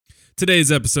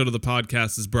Today's episode of the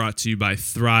podcast is brought to you by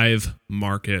Thrive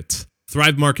Market.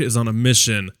 Thrive Market is on a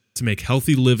mission to make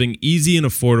healthy living easy and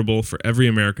affordable for every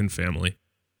American family.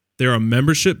 They are a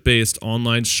membership-based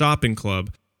online shopping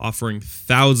club offering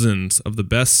thousands of the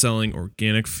best-selling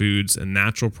organic foods and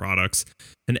natural products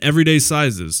in everyday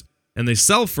sizes, and they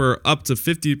sell for up to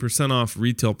 50% off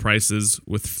retail prices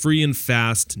with free and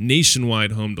fast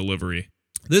nationwide home delivery.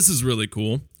 This is really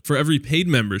cool. For every paid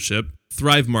membership,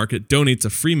 Thrive Market donates a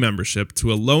free membership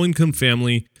to a low-income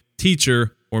family,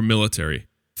 teacher, or military.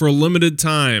 For a limited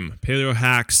time, Paleo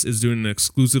Hacks is doing an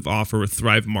exclusive offer with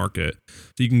Thrive Market.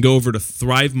 So you can go over to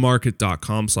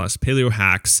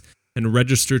thrivemarket.com/paleohacks and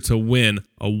register to win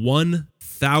a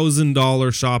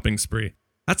 $1,000 shopping spree.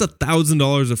 That's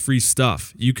 $1,000 of free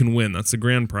stuff you can win. That's the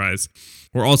grand prize.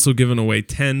 We're also giving away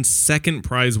 10 second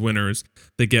prize winners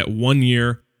that get 1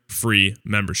 year free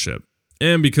membership.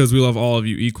 And because we love all of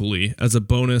you equally, as a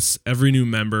bonus, every new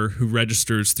member who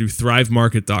registers through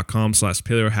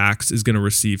thrivemarket.com/paleohacks is going to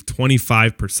receive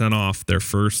 25% off their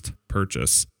first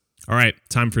purchase. All right,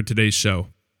 time for today's show.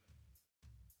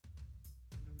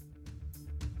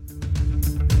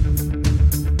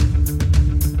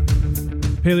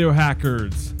 Paleo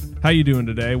Hackers, how you doing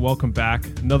today? Welcome back.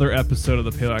 Another episode of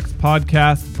the Paleo Hacks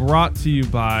podcast brought to you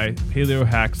by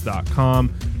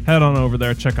paleohacks.com. Head on over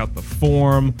there, check out the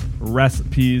forum,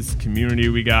 recipes, community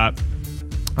we got.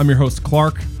 I'm your host,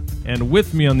 Clark, and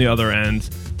with me on the other end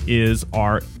is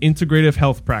our integrative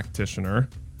health practitioner,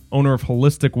 owner of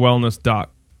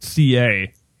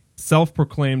holisticwellness.ca,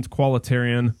 self-proclaimed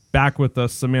qualitarian, back with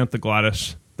us, Samantha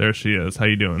Gladish. There she is. How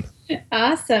you doing?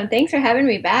 Awesome. Thanks for having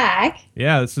me back.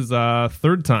 Yeah, this is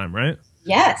third time, right?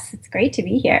 Yes, it's great to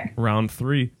be here. Round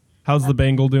 3. How's the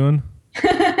Bengal doing?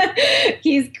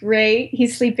 He's great.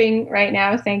 He's sleeping right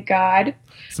now, thank God.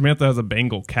 Samantha has a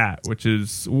Bengal cat, which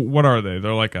is, what are they?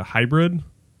 They're like a hybrid?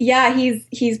 Yeah,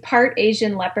 he's part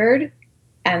Asian leopard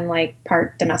and like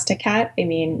part domestic cat. I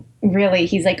mean, really,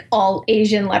 he's like all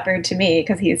Asian leopard to me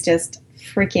because he's just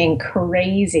freaking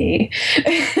crazy.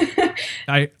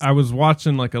 I was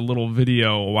watching like a little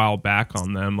video a while back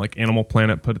on them, like Animal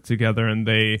Planet put it together, and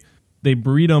they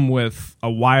breed them with a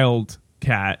wild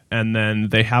cat, and then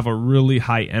they have a really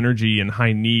high energy and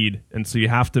high need, and so you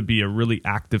have to be a really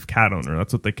active cat owner.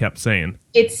 That's what they kept saying.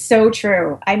 It's so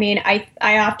true. I mean, I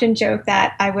often joke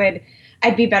that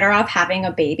I'd be better off having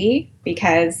a baby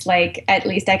because like at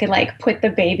least I could like put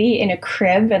the baby in a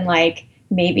crib and like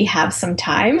maybe have some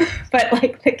time. But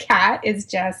like the cat is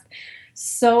just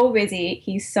so busy.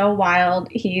 He's so wild.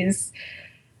 He's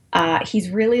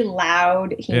really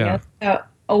loud. He knows to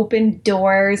open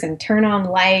doors and turn on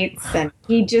lights, and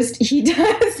he does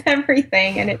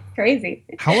everything, and it's crazy.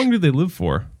 How long do they live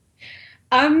for?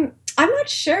 I'm not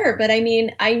sure, but I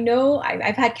mean, I know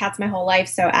I've had cats my whole life,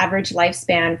 so average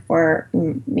lifespan for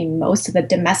most of the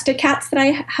domestic cats that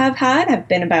I have had have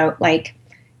been about like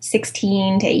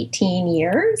 16 to 18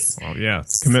 years. Oh yeah,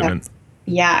 it's commitment. So,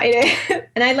 yeah,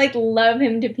 and I like love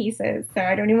him to pieces, so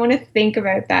I don't even want to think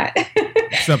about that.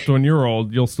 Except when you're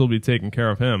old, you'll still be taking care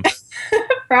of him.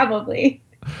 Probably.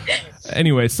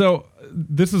 Anyway, so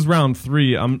this is round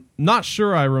 3. I'm not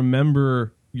sure I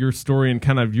remember your story and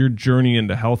kind of your journey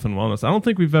into health and wellness. I don't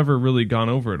think we've ever really gone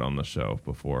over it on the show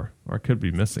before, or I could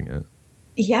be missing it.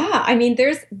 Yeah, I mean,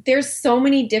 there's so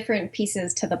many different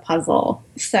pieces to the puzzle.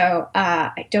 So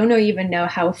I don't even know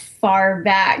how far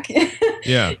back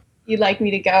you'd like me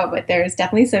to go, but there's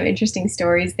definitely some interesting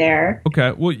stories there.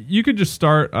 Okay, well, you could just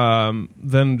start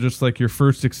then just like your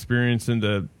first experience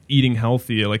into eating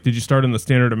healthy. Like, did you start in the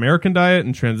standard American diet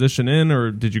and transition in,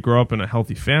 or did you grow up in a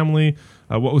healthy family?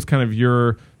 What was kind of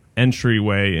your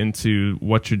entryway into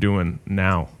what you're doing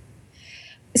now?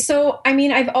 So, I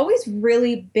mean, I've always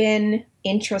really been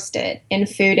interested in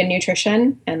food and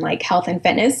nutrition and like health and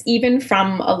fitness, even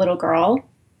from a little girl.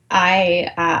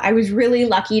 I was really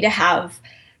lucky to have,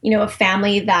 a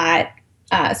family that,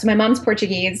 so my mom's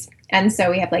Portuguese. And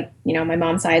so we have like, my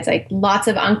mom's side's like lots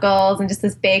of uncles and just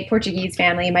this big Portuguese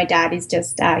family. My dad is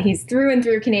just, he's through and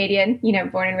through Canadian,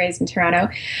 born and raised in Toronto.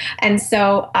 And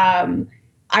so,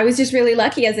 I was just really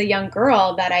lucky as a young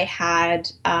girl that I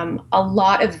had a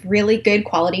lot of really good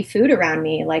quality food around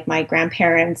me. Like my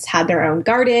grandparents had their own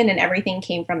garden and everything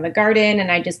came from the garden. And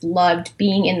I just loved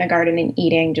being in the garden and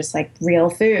eating just like real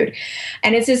food.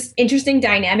 And it's this interesting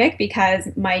dynamic because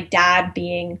my dad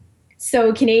being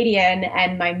so Canadian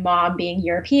and my mom being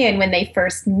European, when they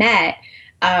first met,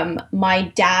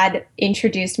 my dad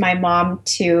introduced my mom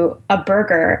to a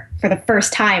burger for the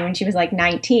first time when she was like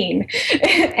 19.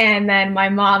 And then my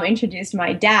mom introduced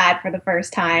my dad for the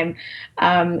first time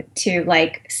to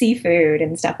like seafood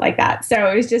and stuff like that. So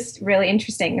it was just really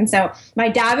interesting. And so my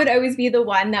dad would always be the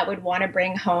one that would want to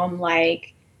bring home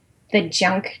like the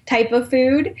junk type of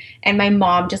food, and my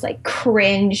mom just like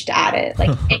cringed at it, like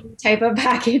any type of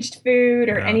packaged food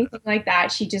or anything like that.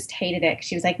 She just hated it.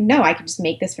 She was like, no, I could just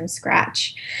make this from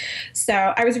scratch. So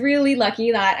I was really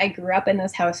lucky that I grew up in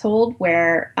this household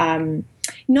where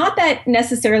not that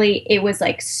necessarily it was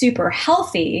like super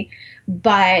healthy,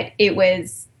 but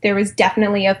there was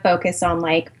definitely a focus on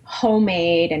like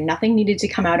homemade, and nothing needed to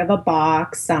come out of a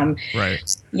box. Right.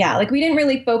 Yeah, like we didn't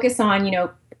really focus on,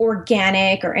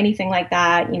 organic or anything like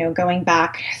that, going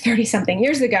back 30 something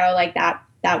years ago. Like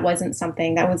that wasn't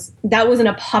something that wasn't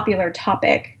a popular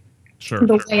topic. Sure.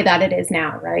 The way that it is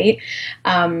now, right?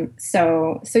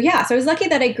 So I was lucky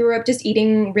that I grew up just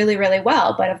eating really, really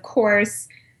well. But of course,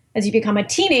 as you become a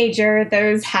teenager,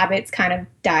 those habits kind of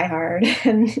die hard,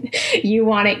 and you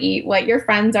want to eat what your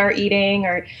friends are eating,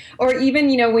 or even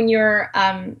when you're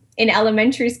in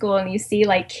elementary school and you see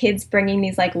like kids bringing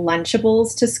these like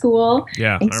Lunchables to school.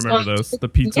 Yeah, I remember those, the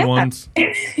pizza ones.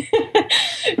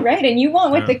 Right, and you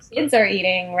want what the kids are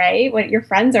eating, right? What your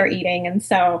friends are eating, and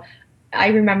so I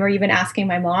remember even asking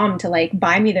my mom to like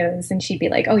buy me those, and she'd be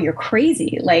like, "Oh, you're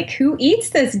crazy! Like, who eats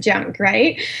this junk?"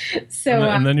 Right? So,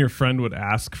 and then your friend would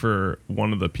ask for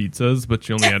one of the pizzas, but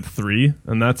you only had 3,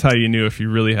 and that's how you knew if you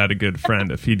really had a good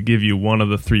friend, if he'd give you one of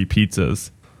the 3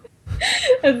 pizzas.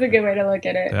 That's a good way to look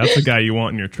at it. That's the guy you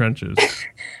want in your trenches.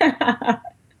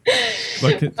 So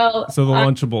the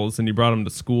Lunchables, and you brought them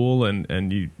to school,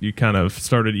 and you kind of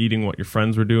started eating what your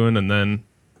friends were doing, and then.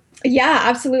 Yeah,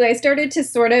 absolutely. I started to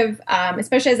sort of,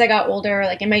 especially as I got older,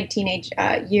 like in my teenage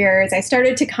years, I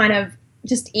started to kind of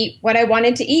just eat what I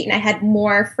wanted to eat. And I had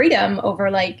more freedom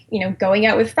over like, going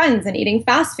out with friends and eating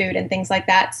fast food and things like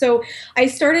that. So I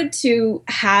started to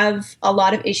have a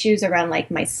lot of issues around like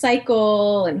my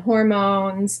cycle and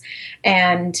hormones.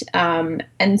 And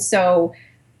so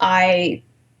I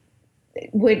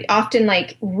would often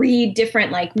like read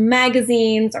different like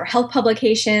magazines or health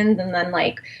publications, and then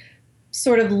like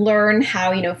sort of learn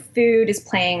how, food is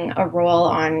playing a role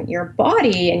on your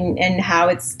body, and how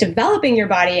it's developing your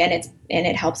body, and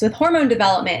it helps with hormone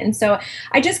development. And so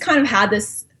I just kind of had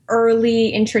this early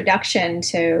introduction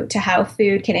to how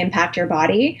food can impact your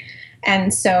body.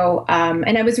 And so,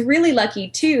 and I was really lucky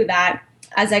too that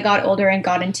as I got older and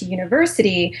got into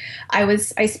university, I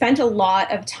spent a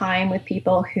lot of time with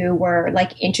people who were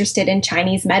like interested in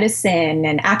Chinese medicine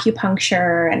and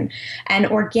acupuncture and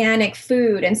organic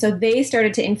food. And so they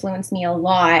started to influence me a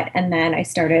lot. And then I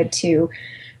started to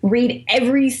read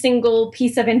every single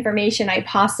piece of information I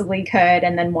possibly could,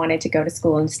 and then wanted to go to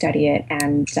school and study it.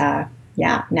 And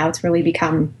now it's really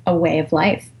become a way of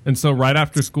life. And so right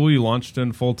after school, you launched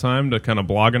in full time to kind of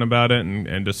blogging about it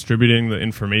and distributing the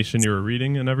information you were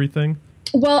reading and everything?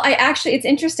 Well, it's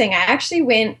interesting. I actually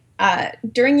went,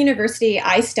 during university,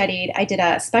 I did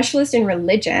a specialist in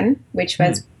religion, which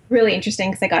was really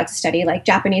interesting because I got to study like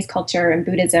Japanese culture and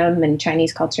Buddhism and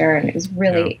Chinese culture, and it was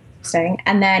really interesting.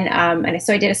 And then,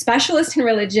 so I did a specialist in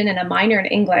religion and a minor in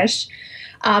English.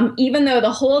 Even though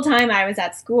the whole time I was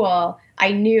at school,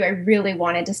 I knew I really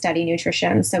wanted to study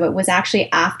nutrition. So it was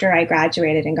actually after I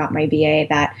graduated and got my BA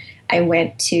that I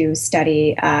went to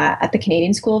study at the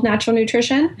Canadian School of Natural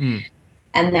Nutrition,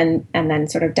 and then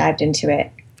sort of dived into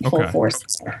it full force.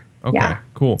 Okay,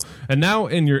 cool. And now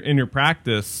in your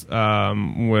practice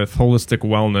with holistic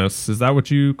wellness, is that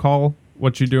what you call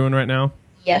what you're doing right now?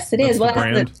 Yes, it is. Well,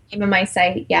 that's the name of my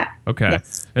site. Yeah. Okay.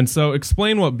 Yes. And so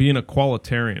explain what being a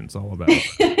qualitarian is all about.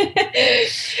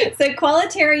 So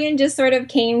qualitarian just sort of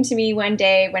came to me one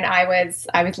day when I was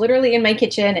literally in my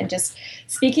kitchen and just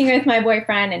speaking with my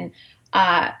boyfriend. And,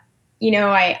 I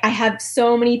have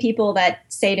so many people that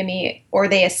say to me, or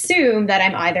they assume that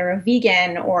I'm either a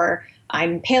vegan or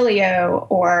I'm paleo,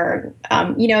 or,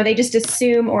 they just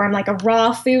assume, or I'm like a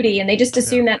raw foodie, and they just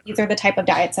assume that these are the type of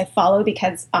diets I follow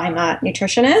because I'm a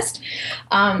nutritionist.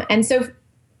 And so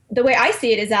the way I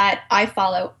see it is that I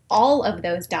follow all of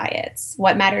those diets.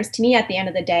 What matters to me at the end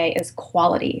of the day is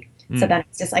quality. So then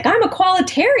it's just like, I'm a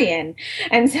qualitarian.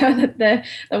 And so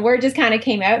the word just kind of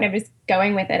came out, and I've just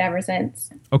going with it ever since.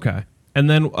 Okay. And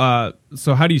then,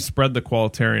 so how do you spread the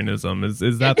qualitarianism?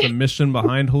 Is that the mission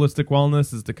behind holistic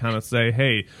wellness, is to kind of say,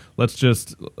 hey, let's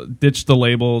just ditch the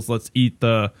labels. Let's eat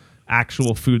the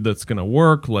actual food that's going to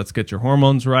work. Let's get your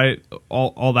hormones right.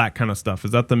 All that kind of stuff.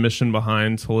 Is that the mission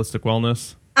behind holistic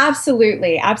wellness?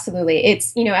 Absolutely, absolutely.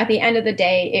 It's, at the end of the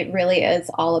day, it really is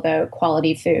all about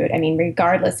quality food. I mean,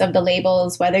 regardless of the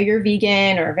labels, whether you're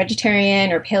vegan or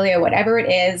vegetarian or paleo, whatever it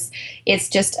is, it's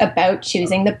just about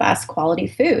choosing the best quality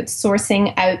food,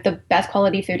 sourcing out the best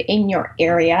quality food in your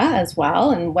area as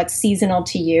well, and what's seasonal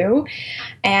to you.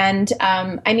 And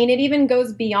I mean, it even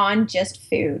goes beyond just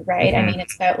food, right? I mean,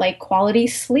 it's about like quality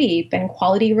sleep and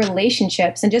quality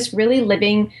relationships and just really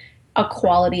living a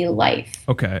quality life.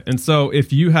 Okay. And so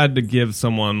if you had to give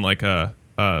someone like a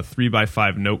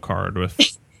 3x5 note card with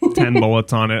 10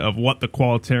 bullets on it of what the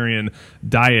qualitarian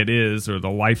diet is or the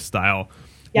lifestyle,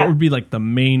 what would be like the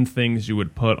main things you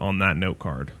would put on that note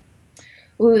card?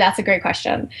 Ooh, that's a great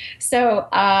question. So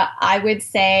I would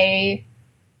say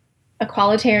a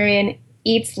qualitarian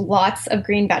eats lots of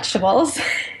green vegetables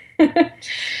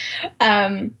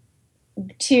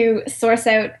to source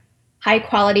out high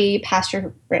quality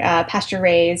pasture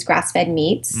raised grass fed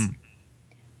meats.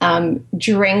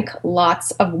 Drink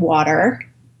lots of water.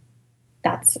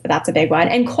 That's a big one,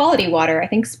 and quality water. I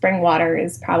think spring water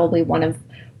is probably one of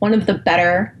the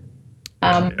better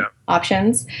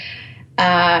options.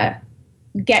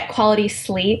 Get quality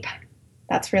sleep.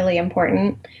 That's really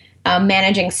important.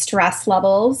 Managing stress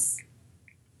levels.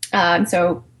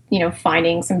 So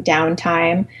finding some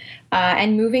downtime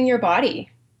and moving your body.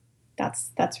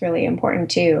 That's really important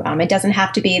too. It doesn't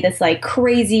have to be this like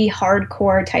crazy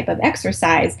hardcore type of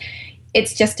exercise.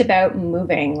 It's just about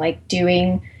moving, like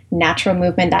doing natural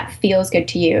movement that feels good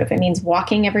to you. If it means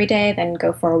walking every day, then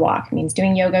go for a walk. If it means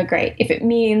doing yoga, great. If it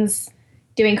means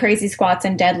doing crazy squats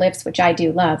and deadlifts, which I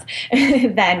do love,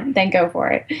 then go for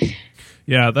it.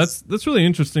 Yeah, that's really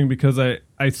interesting because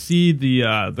I see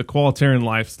the qualitarian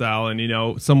lifestyle,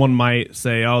 and someone might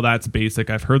say, "Oh, that's basic.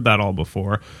 I've heard that all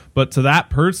before." But to that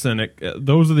person,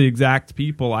 those are the exact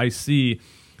people I see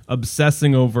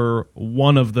obsessing over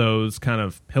one of those kind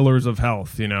of pillars of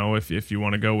health. If you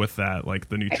want to go with that, like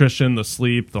the nutrition, the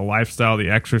sleep, the lifestyle, the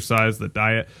exercise, the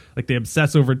diet. Like they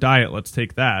obsess over diet. Let's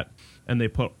take that. And they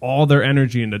put all their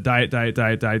energy into diet.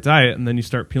 And then you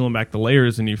start peeling back the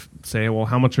layers and you say, well,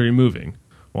 how much are you moving?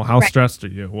 Well, how stressed are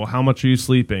you? Well, how much are you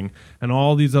sleeping? And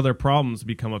all these other problems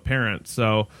become apparent.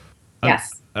 So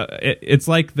yes, it's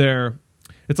like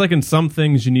in some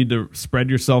things you need to spread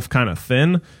yourself kind of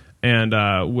thin.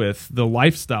 And with the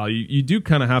lifestyle, you do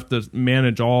kind of have to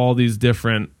manage all these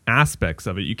different aspects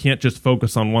of it. You can't just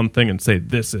focus on one thing and say,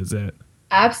 this is it.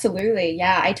 Absolutely.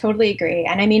 Yeah, I totally agree.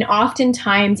 And I mean,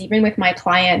 oftentimes, even with my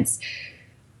clients,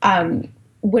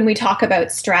 when we talk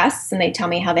about stress and they tell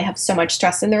me how they have so much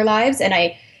stress in their lives, and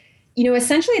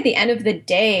essentially at the end of the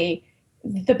day,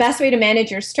 the best way to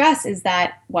manage your stress is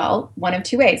that, well, one of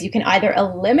two ways. You can either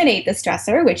eliminate the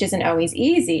stressor, which isn't always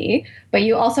easy, but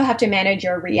you also have to manage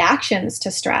your reactions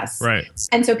to stress. Right.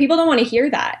 And so people don't want to hear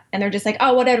that. And they're just like,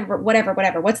 oh,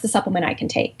 whatever. What's the supplement I can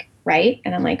take? Right.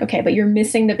 And I'm like, okay, but you're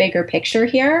missing the bigger picture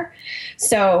here.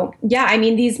 So yeah, I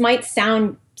mean, these might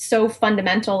sound so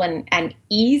fundamental and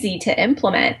easy to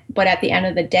implement, but at the end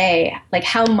of the day, like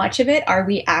how much of it are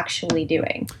we actually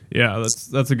doing? Yeah,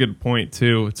 that's a good point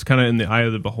too. It's kind of in the eye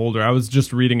of the beholder. I was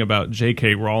just reading about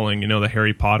J.K. Rowling, the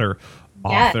Harry Potter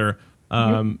author,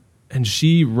 and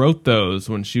she wrote those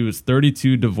when she was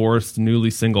 32, divorced,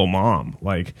 newly single mom.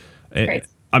 Like,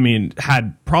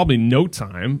 had probably no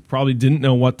time, probably didn't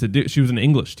know what to do. She was an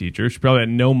English teacher. She probably had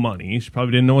no money. She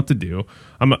probably didn't know what to do.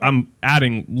 I'm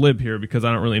adding lib here because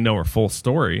I don't really know her full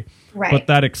story. Right. But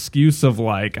that excuse of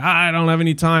like, I don't have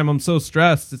any time, I'm so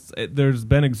stressed. There's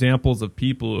been examples of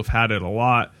people who have had it a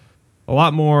lot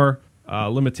more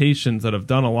limitations that have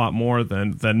done a lot more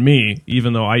than me,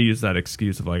 even though I use that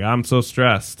excuse of like, I'm so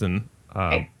stressed. And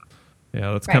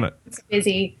that's kind of... It's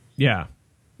busy. Yeah.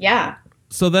 Yeah.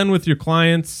 So then with your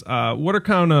clients, what are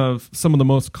kind of some of the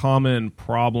most common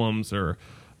problems or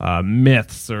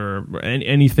myths or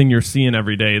anything you're seeing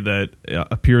every day that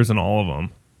appears in all of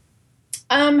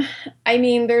them? I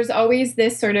mean, there's always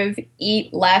this sort of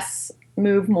eat less,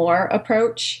 move more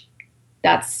approach.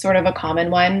 That's sort of a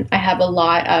common one. I have a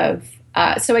lot of,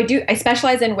 I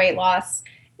specialize in weight loss,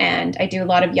 and I do a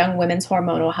lot of young women's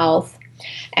hormonal health.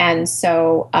 And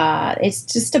so it's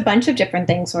just a bunch of different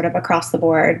things sort of across the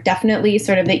board. Definitely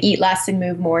sort of the eat less and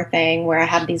move more thing, where I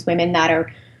have these women that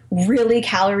are really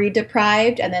calorie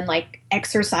deprived and then like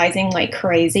exercising like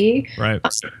crazy, right?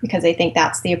 Because they think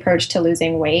that's the approach to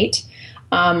losing weight.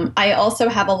 I also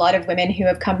have a lot of women who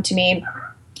have come to me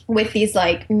with these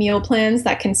like meal plans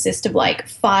that consist of like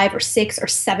 5 or 6 or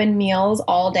 7 meals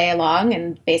all day long,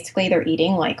 and basically they're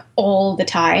eating like all the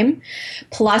time.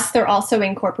 Plus they're also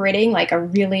incorporating like a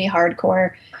really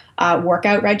hardcore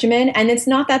workout regimen. And it's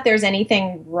not that there's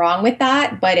anything wrong with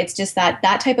that, but it's just that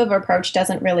that type of approach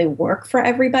doesn't really work for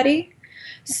everybody.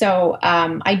 So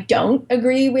I don't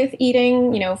agree with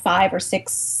eating, 5 or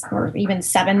 6 or even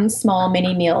 7 small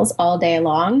mini meals all day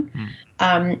long.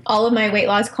 All of my weight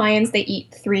loss clients, they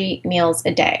eat 3 meals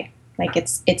a day. Like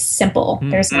it's simple.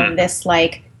 There's none of this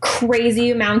like crazy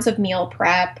amounts of meal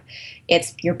prep.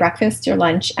 It's your breakfast, your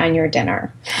lunch, and your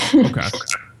dinner. Okay.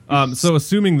 So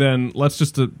assuming then, let's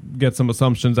just get some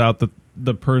assumptions out that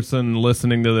the person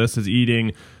listening to this is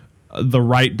eating the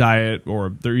right diet,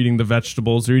 or they're eating the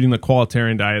vegetables, they're eating the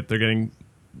qualitarian diet, they're getting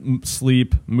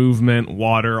sleep, movement,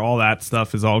 water, all that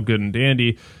stuff is all good and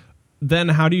dandy. Then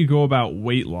how do you go about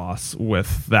weight loss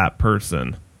with that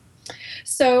person?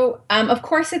 So, of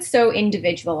course, it's so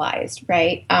individualized,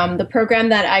 right? The program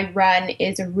that I run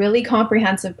is a really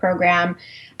comprehensive program.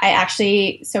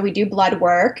 So we do blood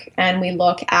work, and we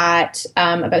look at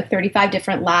about 35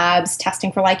 different labs,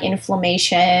 testing for like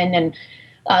inflammation and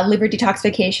liver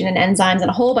detoxification and enzymes and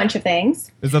a whole bunch of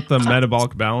things. Is that the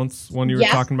metabolic balance one you were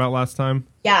talking about last time?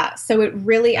 Yeah. So it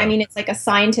really, it's like a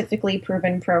scientifically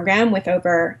proven program with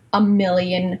over 1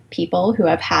 million people who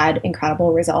have had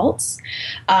incredible results.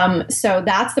 So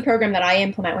that's the program that I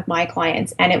implement with my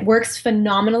clients. And it works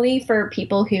phenomenally for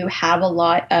people who have a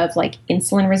lot of like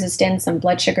insulin resistance and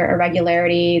blood sugar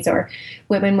irregularities, or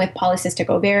women with polycystic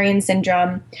ovarian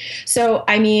syndrome. So,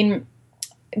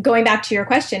 going back to your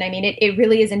question, it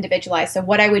really is individualized. So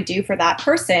what I would do for that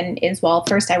person is, well,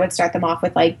 first I would start them off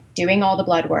with like doing all the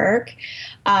blood work.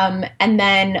 And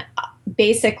then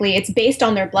basically it's based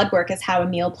on their blood work is how a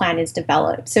meal plan is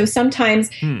developed. So sometimes,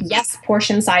 yes,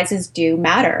 portion sizes do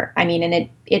matter. And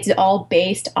it's all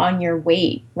based on your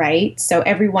weight, right? So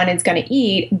everyone is going to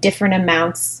eat different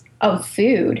amounts of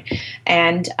food,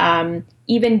 and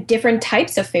even different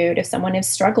types of food. If someone is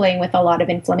struggling with a lot of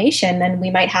inflammation, then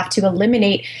we might have to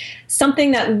eliminate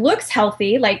something that looks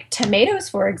healthy, like tomatoes,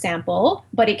 for example,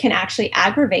 but it can actually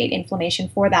aggravate inflammation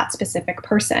for that specific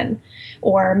person.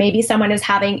 Or maybe someone is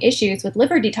having issues with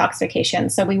liver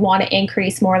detoxification, so we want to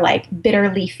increase more like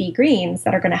bitter leafy greens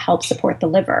that are going to help support the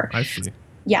liver. I see.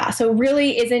 Yeah, so it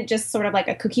really isn't just sort of like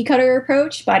a cookie cutter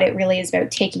approach, but it really is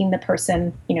about taking the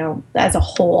person, as a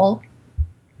whole.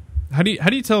 How do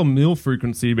you tell meal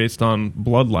frequency based on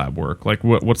blood lab work? Like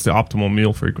what's the optimal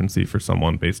meal frequency for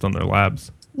someone based on their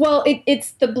labs? Well,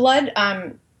 it's the blood.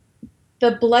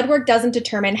 The blood work doesn't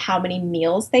determine how many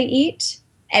meals they eat.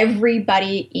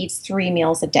 Everybody eats 3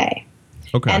 meals a day.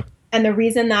 Okay. And the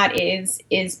reason that is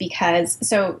because,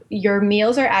 so your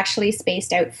meals are actually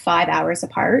spaced out 5 hours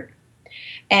apart.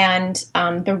 And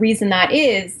the reason that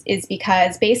is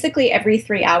because basically every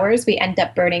 3 hours we end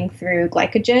up burning through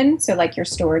glycogen, so like your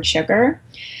stored sugar.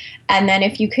 And then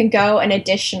if you can go an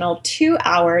additional 2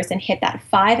 hours and hit that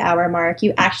 5-hour mark,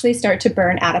 you actually start to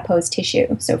burn adipose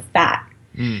tissue, so fat.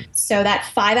 So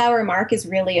that 5-hour mark is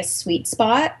really a sweet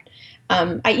spot.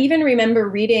 I even remember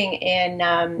reading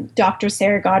in Dr.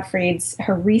 Sarah Gottfried's,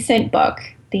 her recent book,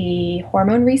 The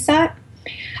Hormone Reset.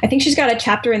 I think she's got a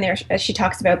chapter in there as she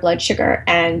talks about blood sugar.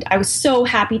 And I was so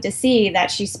happy to see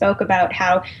that she spoke about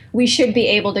how we should be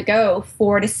able to go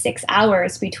 4 to 6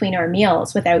 hours between our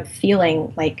meals without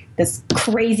feeling like this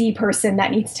crazy person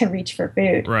that needs to reach for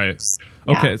food. Right.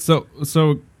 Yeah. Okay.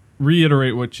 So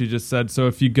reiterate what you just said. So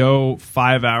if you go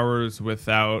 5 hours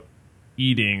without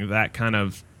eating, that kind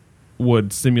of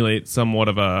would simulate somewhat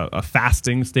of a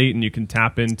fasting state, and you can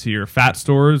tap into your fat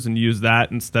stores and use that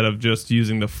instead of just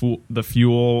using the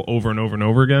fuel over and over and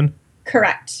over again?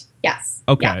 Correct. Yes.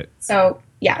 Okay.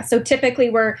 Yeah. So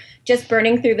typically we're just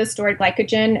burning through the stored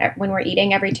glycogen when we're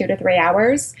eating every 2 to 3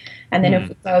 hours. And then if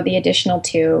we go the additional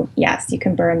 2, yes, you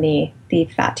can burn the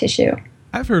fat tissue.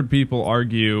 I've heard people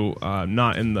argue,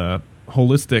 not in the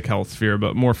holistic health sphere,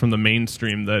 but more from the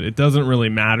mainstream, that it doesn't really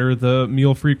matter the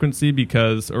meal frequency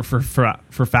for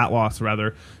fat loss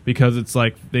rather, because it's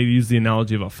like they use the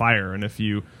analogy of a fire. And if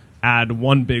you add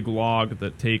one big log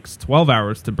that takes 12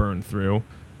 hours to burn through,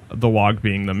 the log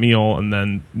being the meal, and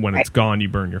then when it's gone, you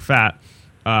burn your fat.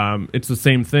 It's the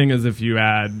same thing as if you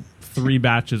add 3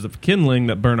 batches of kindling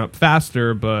that burn up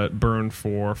faster, but burn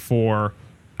for 4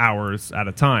 hours at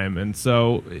a time. And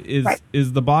so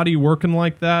is the body working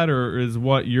like that, or is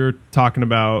what you're talking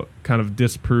about kind of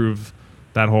disprove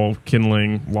that whole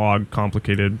kindling log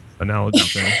complicated analogy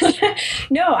thing?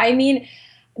 No,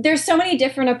 There's so many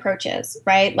different approaches,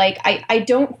 right? Like, I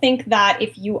don't think that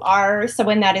if you are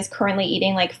someone that is currently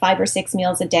eating like 5 or 6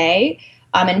 meals a day,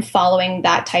 and following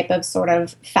that type of sort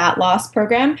of fat loss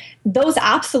program, those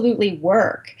absolutely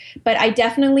work. But I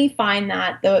definitely find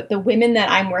that the women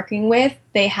that I'm working with,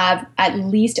 they have at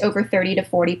least over 30 to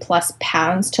 40 plus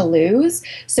pounds to lose.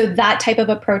 So that type of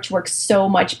approach works so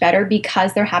much better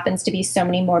because there happens to be so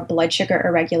many more blood sugar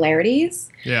irregularities.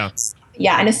 Yeah.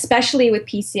 Yeah, and especially with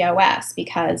PCOS,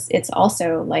 because it's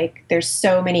also like there's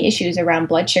so many issues around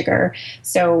blood sugar.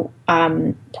 So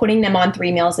putting them on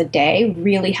 3 meals a day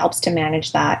really helps to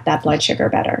manage that blood sugar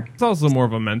better. It's also more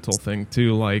of a mental thing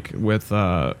too, like with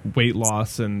weight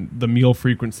loss, and the meal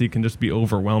frequency can just be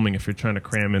overwhelming if you're trying to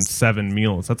cram in 7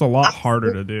 meals. That's a lot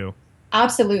harder to do.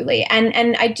 Absolutely.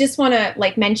 And I just want to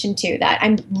like mention too that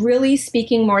I'm really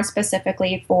speaking more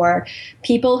specifically for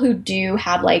people who do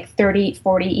have like 30,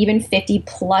 40, even 50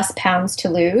 plus pounds to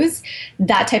lose.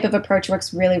 That type of approach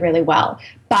works really, really well.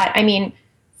 But I mean,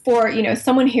 for, you know,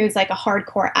 someone who's like a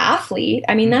hardcore athlete,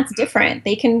 I mean, that's different.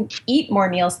 They can eat more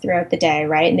meals throughout the day,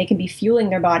 right? And they can be fueling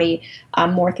their body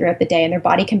more throughout the day, and their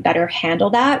body can better handle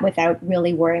that without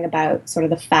really worrying about sort of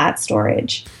the fat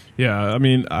storage. Yeah, I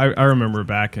mean, I remember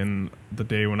back in the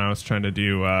day when I was trying to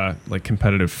do like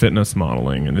competitive fitness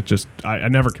modeling, and it just, I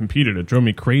never competed. It drove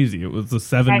me crazy. It was the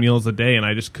 7 meals a day, and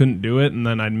I just couldn't do it. And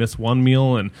then I'd miss 1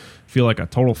 meal and feel like a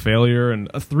total failure. And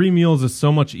 3 meals is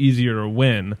so much easier to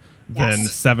win than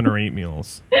 7 or 8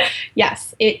 meals.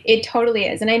 Yes, it totally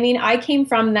is. And I mean, I came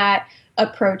from that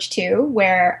approach too,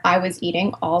 where I was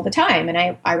eating all the time, and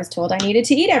I was told I needed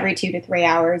to eat every 2 to 3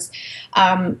 hours.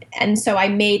 And so I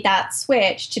made that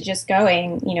switch to just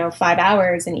going, 5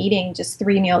 hours and eating just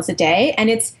 3 meals a day. And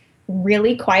it's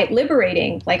really quite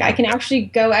liberating. Like, I can actually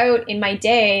go out in my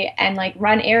day and like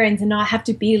run errands and not have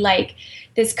to be like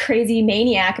this crazy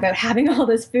maniac about having all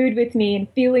this food with me and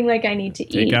feeling like I need to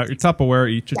eat. Take out your Tupperware,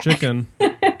 eat your chicken.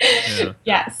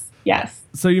 Yeah. Yes.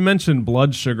 So you mentioned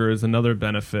blood sugar is another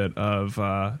benefit of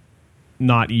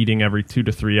not eating every 2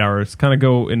 to 3 hours. Kind of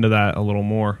go into that a little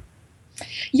more.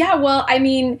 Yeah, well, I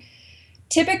mean,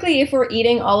 typically if we're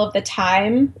eating all of the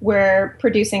time, we're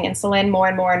producing insulin more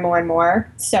and more and more and more.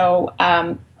 So,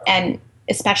 and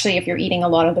especially if you're eating a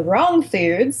lot of the wrong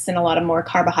foods and a lot of more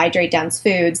carbohydrate dense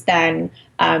foods, then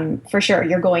for sure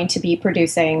you're going to be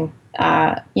producing,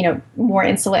 more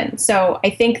insulin. So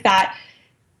I think that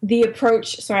the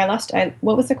approach,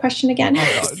 what was the question again?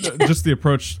 Just the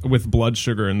approach with blood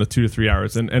sugar in the 2 to 3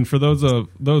 hours. And for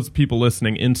those people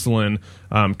listening, insulin,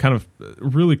 kind of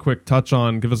really quick touch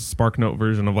on, give us a SparkNote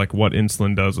version of like what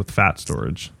insulin does with fat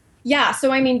storage. Yeah.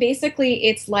 So, I mean, basically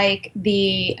it's like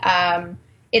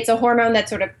it's a hormone that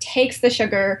sort of takes the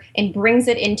sugar and brings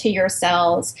it into your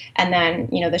cells. And then,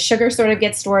 the sugar sort of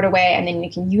gets stored away, and then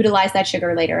you can utilize that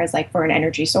sugar later as like for an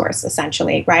energy source,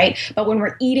 essentially, right? But when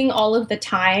we're eating all of the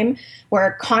time,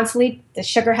 we're constantly, the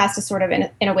sugar has to sort of, in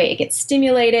a way, it gets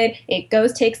stimulated, it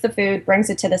goes, takes the food, brings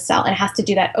it to the cell, and it has to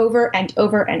do that over and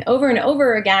over and over and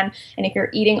over again. And if you're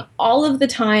eating all of the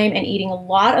time and eating a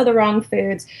lot of the wrong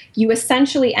foods, you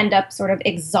essentially end up sort of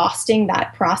exhausting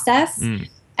that process.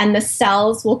 And the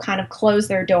cells will kind of close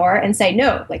their door and say,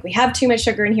 no, like, we have too much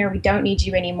sugar in here. We don't need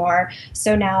you anymore.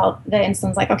 So now the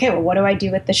insulin's like, okay, well, what do I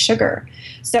do with the sugar?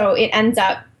 So it ends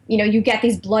up, you get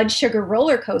these blood sugar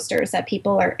roller coasters that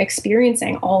people are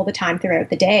experiencing all the time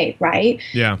throughout the day, right?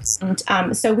 Yeah.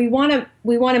 And so we want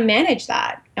to manage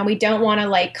that. And we don't want to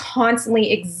like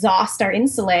constantly exhaust our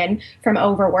insulin from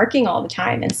overworking all the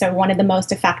time. And so one of the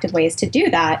most effective ways to do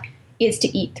that is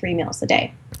to eat 3 meals a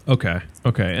day. Okay.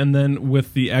 And then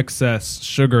with the excess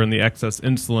sugar and the excess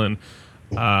insulin,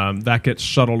 that gets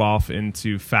shuttled off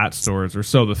into fat stores, or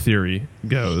so the theory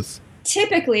goes.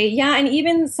 Typically, yeah. And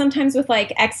even sometimes with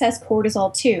like excess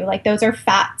cortisol too, like those are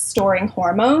fat storing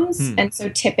hormones. And so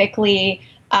typically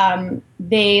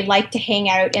they like to hang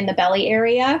out in the belly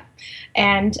area.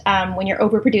 And when you're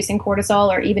overproducing cortisol,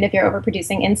 or even if you're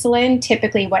overproducing insulin,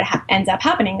 typically what ends up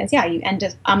happening is, you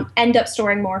end up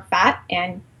storing more fat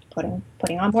and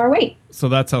putting on more weight. So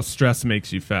that's how stress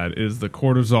makes you fat, is the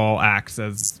cortisol acts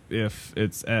as if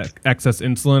it's excess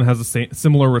insulin has a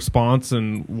similar response,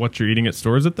 and what you're eating, it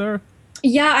stores it there?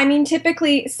 Yeah, I mean,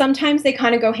 typically, sometimes they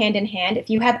kind of go hand in hand. If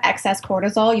you have excess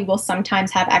cortisol, you will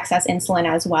sometimes have excess insulin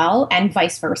as well, and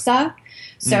vice versa.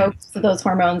 So those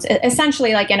hormones,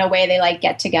 essentially, like in a way, they like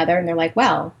get together and they're like,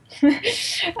 well,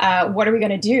 what are we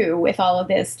going to do with all of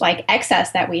this like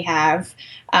excess that we have?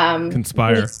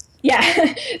 Conspire.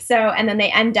 Yeah. So, and then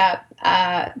they end up,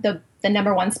 the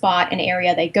number one spot and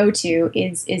area they go to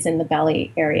is in the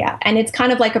belly area. And it's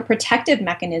kind of like a protective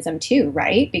mechanism too,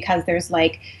 right? Because there's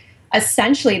like,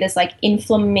 essentially this like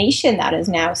inflammation that is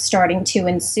now starting to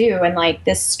ensue, and like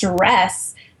this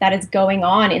stress that is going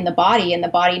on in the body, and the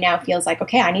body now feels like,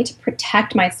 okay, I need to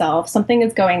protect myself. Something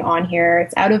is going on here.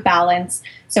 It's out of balance.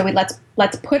 So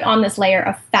let's put on this layer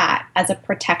of fat as a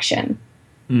protection.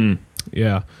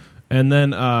 Yeah. And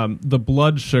then the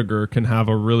blood sugar can have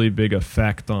a really big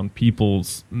effect on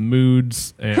people's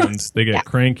moods, and they get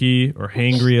cranky or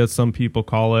hangry, as some people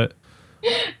call it.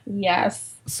 Yes.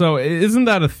 So isn't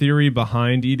that a theory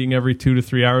behind eating every 2 to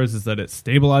 3 hours, is that it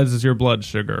stabilizes your blood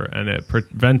sugar and it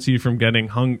prevents you from getting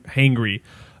hangry?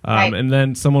 Right. And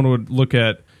then someone would look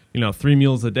at, 3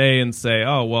 meals a day and say,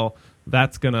 oh, well,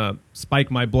 that's going to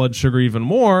spike my blood sugar even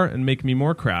more and make me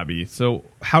more crabby. So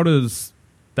how does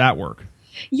that work?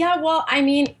 Yeah, well, I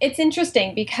mean, it's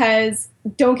interesting because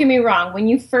don't get me wrong, when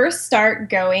you first start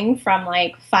going from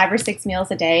like 5 or 6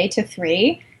 meals a day to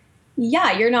 3,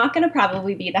 yeah, you're not going to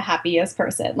probably be the happiest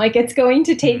person. Like, it's going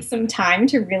to take some time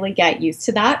to really get used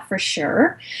to that, for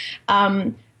sure.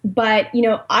 But,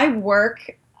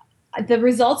 the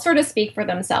results sort of speak for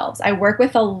themselves. I work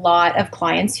with a lot of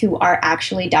clients who are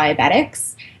actually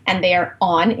diabetics, and they are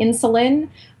on insulin,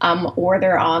 or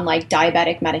they're on like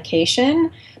diabetic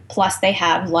medication. Plus they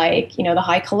have like, the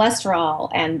high cholesterol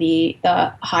and the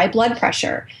high blood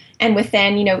pressure. And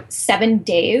within, 7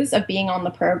 days of being on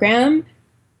the program,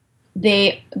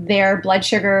 their blood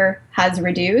sugar has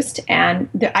reduced, and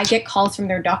I get calls from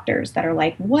their doctors that are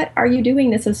like, "What are you doing?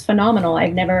 This is phenomenal.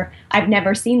 I've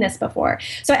never seen this before."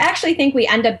 So I actually think we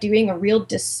end up doing a real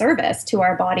disservice to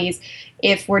our bodies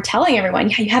if we're telling everyone,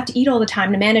 "Yeah, you have to eat all the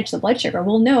time to manage the blood sugar."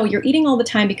 Well, no, you're eating all the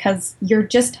time because you're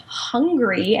just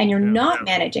hungry and you're not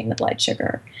managing the blood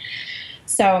sugar.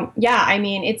 So yeah, I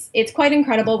mean, it's quite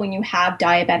incredible when you have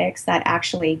diabetics that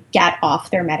actually get off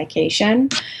their medication.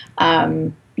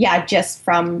 Just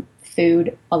from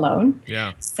food alone.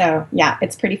 Yeah. So yeah,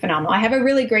 it's pretty phenomenal. I have a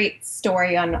really great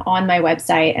story on my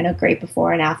website, and a great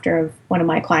before and after of one of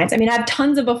my clients. I mean, I have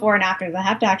tons of before and afters. I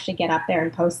have to actually get up there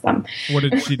and post them. What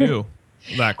did she do,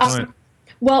 that client?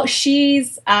 Well, she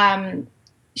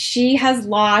has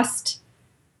lost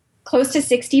close to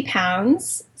 60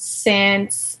 pounds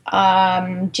since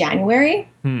January.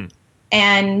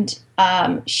 And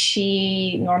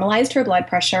she normalized her blood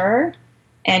pressure,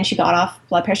 and she got off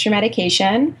blood pressure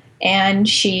medication, and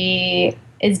she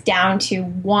is down to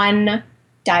 1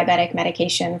 diabetic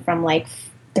medication from like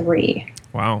 3.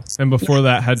 Wow. And before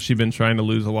that, had she been trying to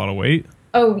lose a lot of weight?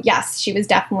 Oh, yes. She was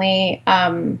definitely,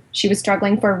 she was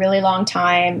struggling for a really long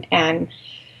time. And,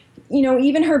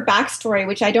 even her backstory,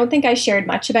 which I don't think I shared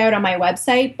much about on my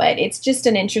website, but it's just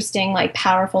an interesting, like,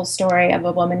 powerful story of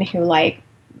a woman who, like,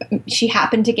 she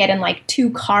happened to get in like 2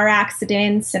 car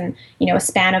accidents, and, a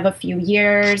span of a few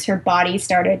years, her body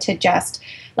started to just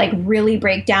like really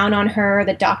break down on her.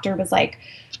 The doctor was like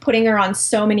putting her on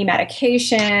so many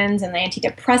medications and the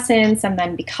antidepressants. And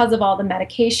then because of all the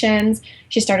medications,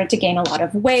 she started to gain a lot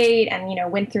of weight, and,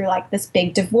 went through like this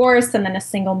big divorce, and then a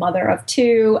single mother of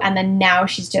 2. And then now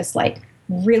she's just like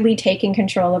really taking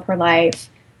control of her life.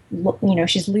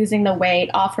 She's losing the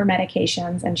weight off her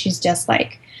medications, and she's just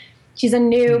like, she's a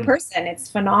new person. It's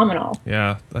phenomenal.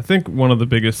 Yeah. I think one of the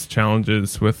biggest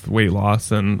challenges with weight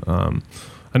loss, and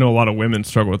I know a lot of women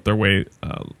struggle with their weight.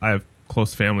 I have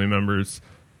close family members.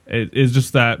 It is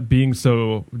just that being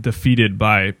so defeated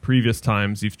by previous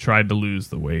times you've tried to lose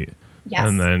the weight. Yes.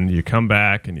 And then you come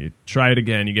back and you try it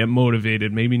again. You get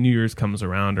motivated. Maybe New Year's comes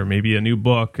around, or maybe a new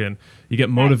book, and you get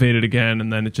motivated again,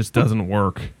 and then it just doesn't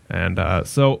work. And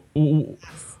so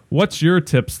what's your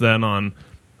tips then on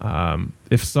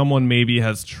if someone maybe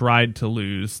has tried to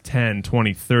lose 10,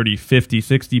 20, 30, 50,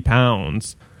 60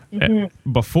 pounds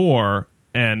before,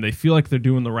 and they feel like they're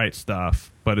doing the right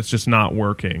stuff, but it's just not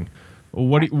working?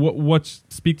 What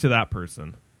speak to that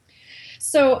person?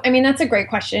 So, I mean, that's a great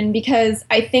question, because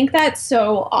I think that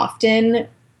so often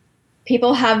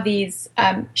people have these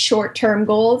short-term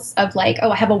goals of like,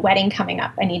 oh, I have a wedding coming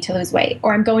up, I need to lose weight,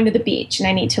 or I'm going to the beach and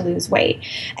I need to lose weight.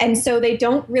 And so they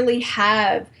don't really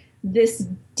have this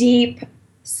deep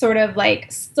sort of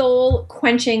like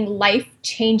soul-quenching,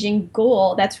 life-changing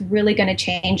goal that's really going to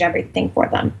change everything for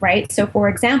them, right? So, for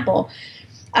example,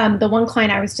 the one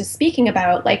client I was just speaking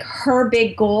about, like, her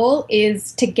big goal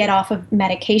is to get off of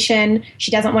medication. She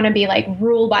doesn't want to be like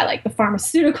ruled by like the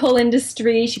pharmaceutical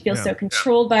industry. She feels so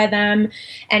controlled by them.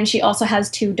 And she also has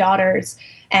 2 daughters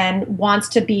and wants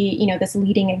to be, this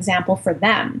leading example for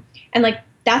them. And like,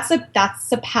 that's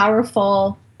a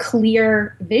powerful,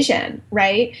 clear vision,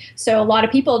 right? So a lot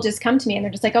of people just come to me and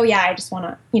they're just like, oh yeah, I just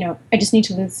want to, I just need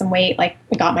to lose some weight. Like,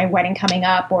 I got my wedding coming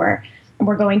up, or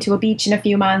we're going to a beach in a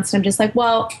few months. And I'm just like,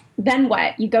 well, then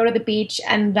what? You go to the beach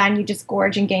and then you just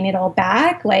gorge and gain it all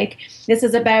back. Like, this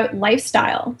is about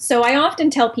lifestyle. So I often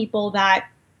tell people that,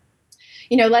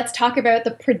 let's talk about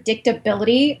the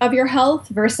predictability of your health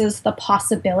versus the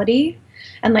possibility.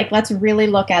 And like, let's really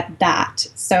look at that.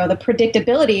 So the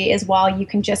predictability is while you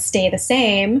can just stay the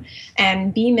same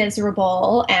and be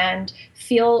miserable and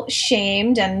feel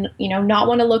shamed and, not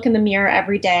want to look in the mirror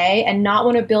every day and not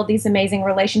want to build these amazing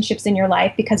relationships in your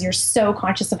life because you're so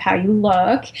conscious of how you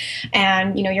look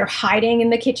and, you're hiding in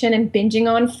the kitchen and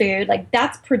binging on food. Like,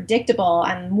 that's predictable,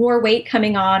 and more weight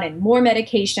coming on and more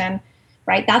medication,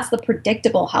 right? That's the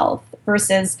predictable health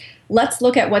versus let's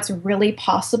look at what's really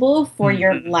possible for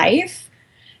your life.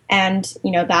 And,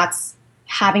 that's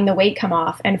having the weight come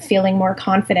off and feeling more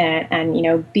confident and,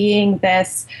 being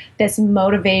this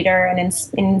motivator and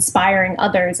inspiring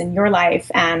others in your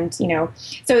life. And,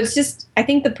 so it's just, I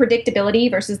think the predictability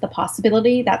versus the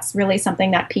possibility, that's really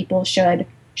something that people should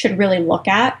really look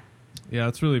at. Yeah,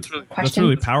 that's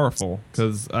really powerful,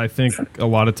 because I think a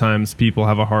lot of times people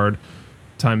have a hard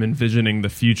time envisioning the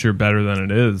future better than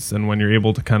it is. And when you're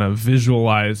able to kind of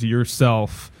visualize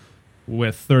yourself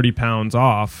with 30 pounds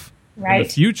off in the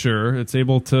future,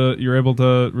 you're able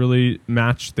to really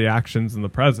match the actions in the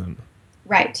present.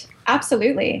 Right.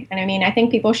 Absolutely. And I mean, I think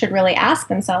people should really ask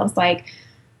themselves, like,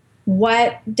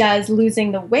 what does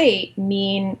losing the weight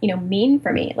mean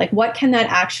for me? Like, what can that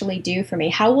actually do for me?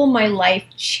 How will my life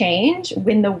change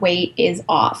when the weight is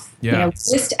off? Yeah.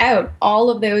 List out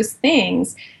all of those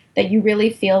things that you really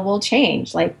feel will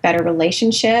change, like better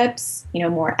relationships,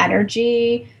 more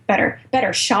energy,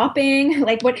 better shopping,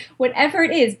 like whatever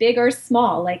it is, big or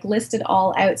small, like list it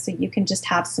all out so you can just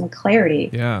have some clarity.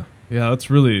 Yeah, that's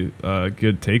really a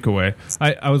good takeaway.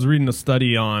 I was reading a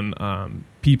study on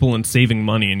people and saving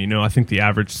money, and I think the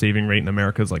average saving rate in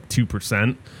America is like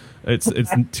 2%. It's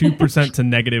 2% to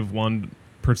negative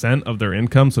 1% of their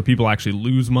income, so people actually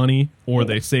lose money or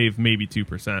they save maybe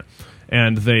 2%.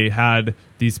 And they had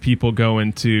these people go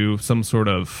into some sort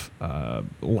of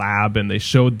lab, and they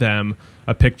showed them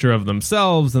a picture of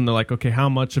themselves, and they're like, okay, how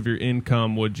much of your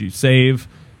income would you save?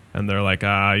 And they're like,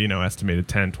 estimated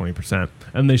 10, 20%.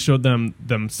 And they showed them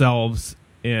themselves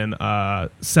in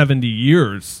 70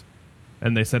 years,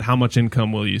 and they said, how much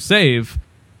income will you save?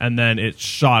 And then it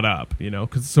shot up,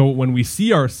 so when we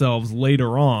see ourselves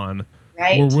later on,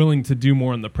 we're willing to do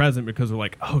more in the present because we're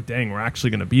like, oh, dang, we're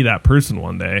actually going to be that person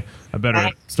one day. I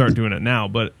better start doing it now.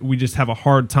 But we just have a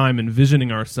hard time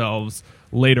envisioning ourselves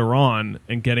later on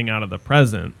and getting out of the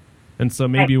present. And so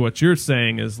maybe what you're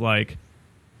saying is, like,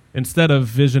 instead of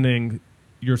visioning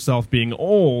yourself being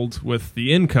old with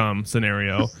the income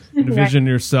scenario, envision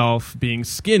yourself being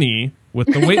skinny with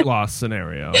the weight loss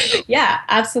scenario. Yeah,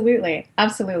 absolutely.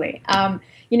 Absolutely. And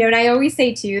I always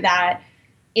say, too, that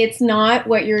it's not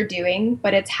what you're doing,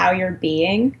 but it's how you're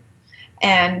being.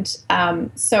 And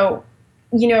so,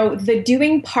 the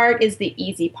doing part is the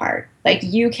easy part. Like,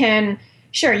 you can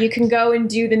go and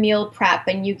do the meal prep,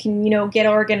 and you can, get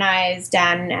organized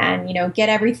and get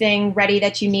everything ready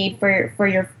that you need for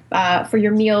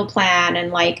your meal plan,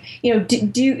 and like,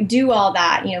 do all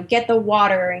that, get the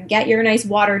water and get your nice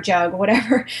water jug,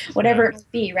 whatever it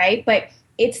might be, right? But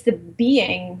it's the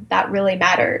being that really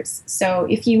matters. So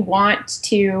if you want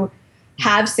to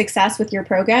have success with your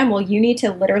program, well, you need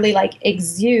to literally like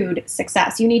exude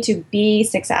success. You need to be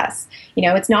success.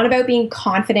 It's not about being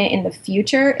confident in the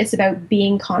future. It's about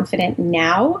being confident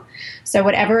now. So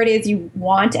whatever it is you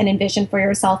want and envision for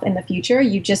yourself in the future,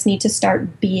 you just need to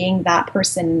start being that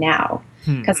person now.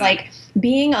 Because like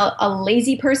being a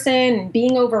lazy person,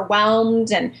 being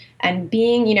overwhelmed and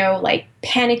being, like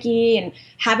panicky and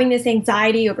having this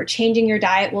anxiety over changing your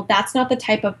diet, well, that's not the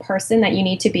type of person that you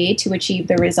need to be to achieve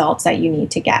the results that you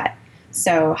need to get.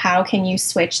 So how can you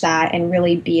switch that and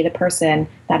really be the person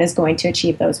that is going to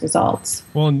achieve those results?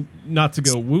 Well, not to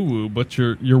go woo-woo, but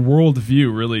your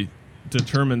worldview really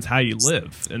determines how you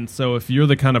live. And so if you're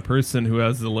the kind of person who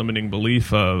has the limiting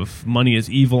belief of money is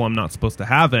evil, I'm not supposed to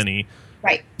have any,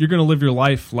 right, you're going to live your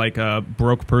life like a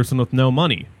broke person with no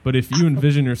money. But if you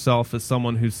envision yourself as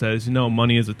someone who says,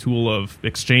 money is a tool of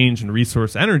exchange and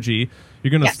resource energy,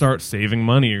 you're going to start saving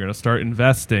money. You're going to start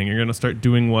investing. You're going to start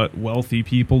doing what wealthy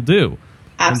people do.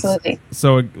 Absolutely. And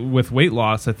so with weight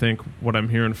loss, I think what I'm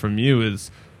hearing from you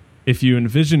is if you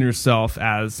envision yourself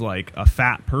as like a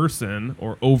fat person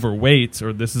or overweight,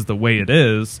 or this is the way it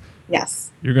is, yes,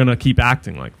 you're going to keep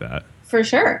acting like that. For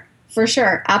sure. For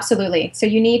sure. Absolutely. So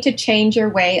you need to change your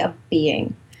way of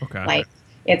being. Okay. Like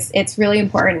It's really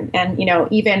important. And,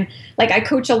 even like I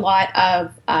coach a lot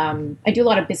of, I do a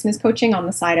lot of business coaching on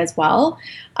the side as well,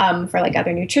 for like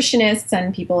other nutritionists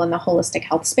and people in the holistic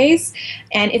health space.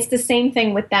 And it's the same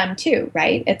thing with them too,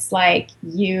 right? It's like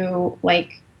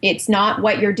it's not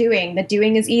what you're doing. The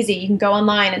doing is easy. You can go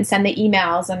online and send the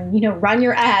emails and, run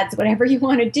your ads, whatever you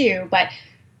want to do. But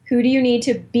who do you need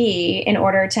to be in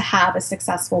order to have a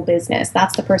successful business?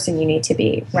 That's the person you need to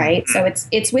be, right? So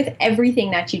it's with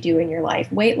everything that you do in your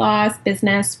life, weight loss,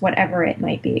 business, whatever it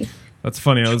might be. That's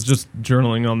funny. I was just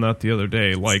journaling on that the other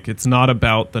day. Like, it's not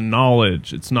about the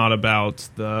knowledge. It's not about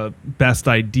the best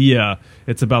idea.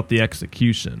 It's about the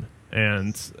execution.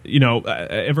 And,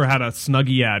 ever had a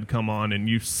Snuggie ad come on and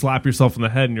you slap yourself in the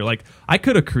head and you're like, I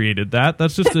could have created that.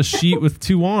 That's just a sheet with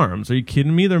 2 arms. Are you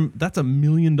kidding me? That's $1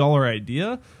 million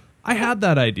idea. I had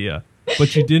that idea,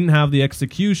 but you didn't have the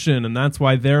execution. And that's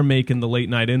why they're making the late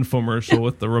night infomercial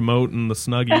with the remote and the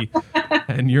Snuggie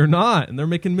and you're not. And they're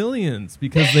making millions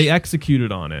because they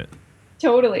executed on it.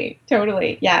 Totally.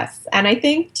 Yes. And I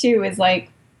think too is like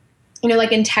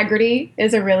integrity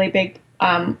is a really big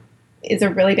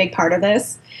part of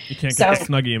this. You can't get the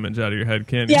Snuggie image out of your head,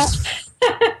 can you? Yeah.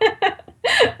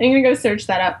 I'm going to go search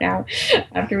that up now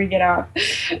after we get off.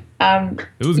 It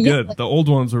was good. The old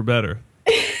ones were better.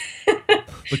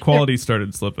 The quality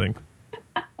started slipping.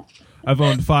 I've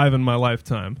owned 5 in my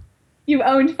lifetime. You've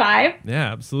owned 5?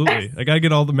 Yeah, absolutely. I got to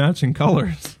get all the matching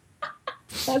colors.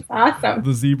 That's awesome.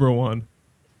 The zebra one.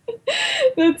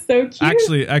 That's so cute.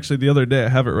 Actually, the other day, I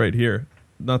have it right here.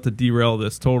 Not to derail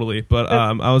this totally, but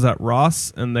I was at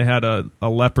Ross and they had a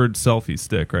leopard selfie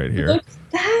stick right here. Look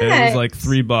at that. And it was like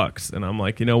 $3, and I'm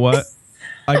like, you know what?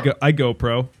 I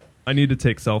GoPro. I need to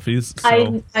take selfies.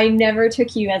 So. I never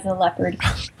took you as a leopard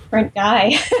print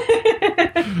guy.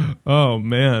 Oh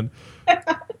man,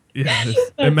 yeah,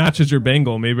 it matches your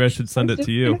bangle. Maybe I should send it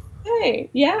to you.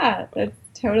 Yeah, that's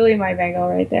totally my bangle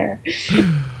right there.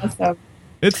 Awesome.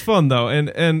 It's fun though,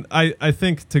 and I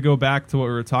think to go back to what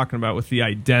we were talking about with the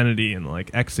identity and like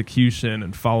execution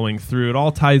and following through, it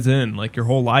all ties in like your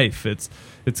whole life. It's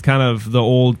kind of the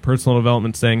old personal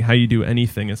development saying, how you do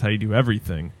anything is how you do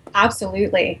everything.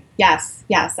 Absolutely. Yes.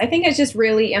 I think it's just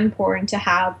really important to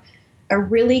have a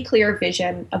really clear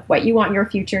vision of what you want your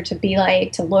future to be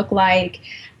like, to look like,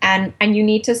 and you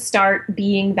need to start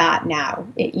being that now.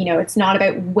 It's not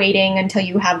about waiting until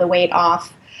you have the weight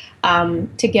off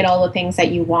to get all the things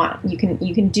that you want. You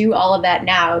can do all of that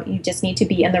now. You just need to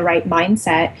be in the right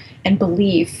mindset and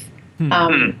belief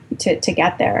to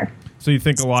get there. So you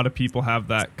think a lot of people have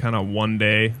that kind of one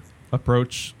day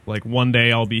approach? Like one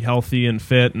day I'll be healthy and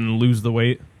fit and lose the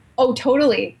weight? Oh,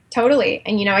 totally.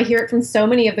 And, I hear it from so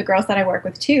many of the girls that I work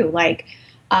with too. Like,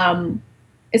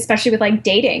 especially with like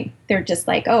dating, they're just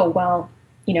like, oh, well,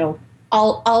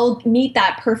 I'll meet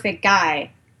that perfect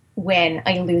guy when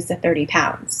I lose the 30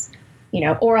 pounds,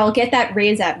 or I'll get that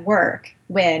raise at work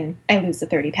when I lose the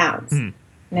 30 pounds. And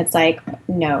it's like,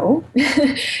 no,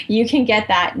 you can get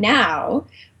that now,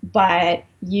 but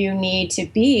you need to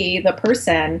be the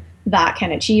person that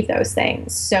can achieve those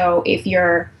things. So if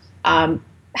you're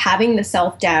having the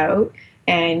self-doubt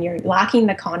and you're lacking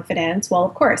the confidence, well,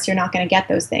 of course, you're not going to get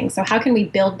those things. So how can we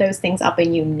build those things up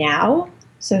in you now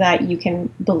so that you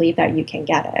can believe that you can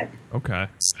get it? Okay.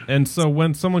 And so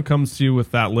when someone comes to you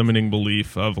with that limiting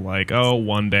belief of like, oh,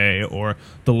 one day, or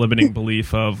the limiting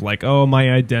belief of like, oh, my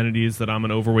identity is that I'm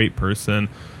an overweight person,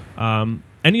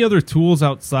 any other tools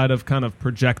outside of kind of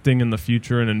projecting in the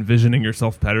future and envisioning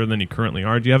yourself better than you currently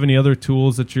are? Do you have any other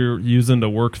tools that you're using to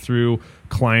work through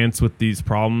clients with these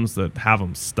problems that have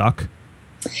them stuck?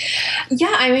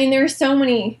 Yeah, there's so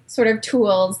many sort of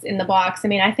tools in the box.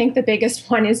 I think the biggest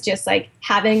one is just like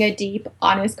having a deep,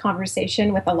 honest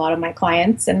conversation with a lot of my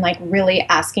clients and like really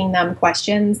asking them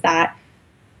questions that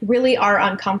really are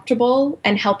uncomfortable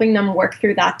and helping them work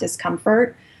through that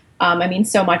discomfort.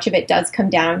 So much of it does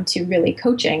come down to really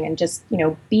coaching and just,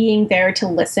 being there to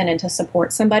listen and to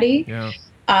support somebody. Yeah.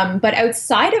 But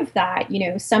outside of that,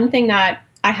 something that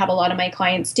I have a lot of my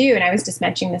clients do, and I was just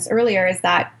mentioning this earlier, is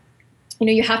that,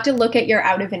 you have to look at your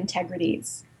out of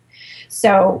integrities.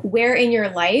 So where in your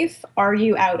life are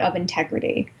you out of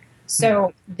integrity?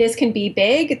 So this can be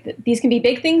big. These can be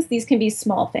big things. These can be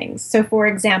small things. So for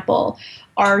example,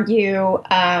 are you,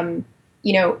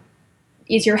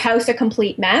 Is your house a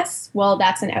complete mess? Well,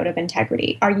 that's an out of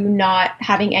integrity. Are you not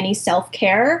having any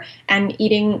self-care and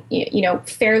eating,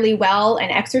 fairly well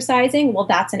and exercising? Well,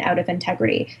 that's an out of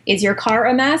integrity. Is your car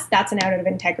a mess? That's an out of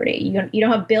integrity. You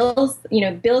don't have bills,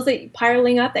 bills that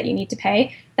piling up that you need to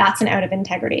pay. That's an out of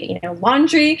integrity.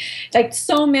 Laundry, like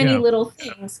so many little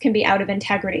things can be out of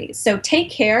integrity. So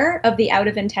take care of the out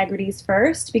of integrities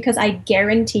first, because I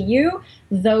guarantee you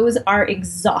those are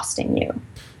exhausting you.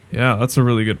 Yeah, that's a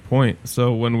really good point.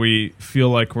 So when we feel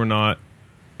like we're not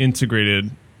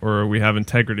integrated or we have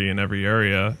integrity in every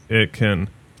area, it can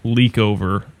leak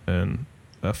over and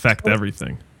affect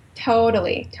everything.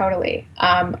 Totally.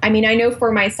 I know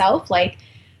for myself, like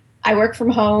I work from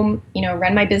home,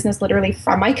 run my business literally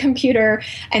from my computer.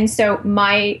 And so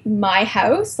my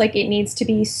house, like it needs to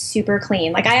be super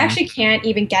clean. Like I actually can't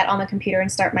even get on the computer and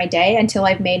start my day until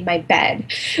I've made my bed.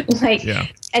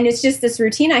 And it's just this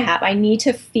routine I have. I need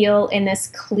to feel in this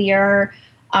clear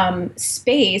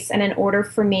space. And in order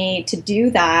for me to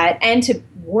do that and to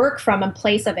work from a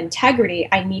place of integrity,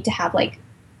 I need to have like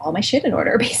all my shit in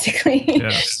order, basically.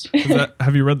 Yeah.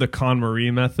 Have you read the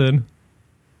KonMari method?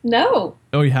 No.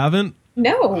 Oh, you haven't?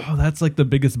 No. Oh, that's like the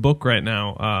biggest book right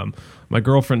now. My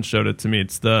girlfriend showed it to me.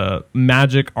 It's the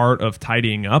magic art of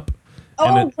tidying up.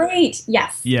 Great.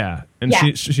 Yes. Yeah. And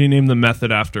she named the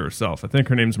method after herself. I think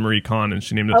her name's Marie Kon, and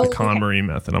she named it the KonMari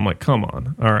method. I'm like, come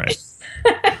on. All right.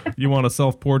 You want a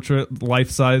self-portrait life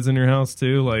size in your house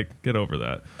too? Like, get over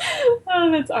that.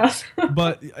 Oh, that's awesome.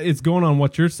 But it's going on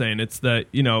what you're saying. It's that,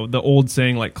 the old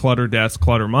saying like clutter desk,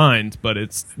 clutter mind, but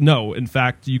it's no. In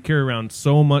fact, you carry around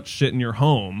so much shit in your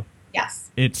home.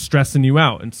 Yes. It's stressing you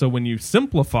out. And so when you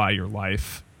simplify your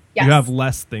life, you have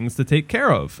less things to take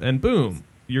care of, and boom.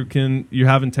 You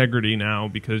have integrity now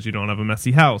because you don't have a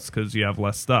messy house because you have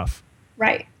less stuff.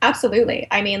 Right. Absolutely.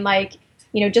 I mean, like,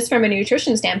 just from a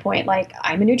nutrition standpoint, like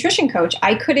I'm a nutrition coach.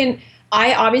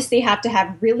 I obviously have to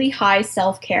have really high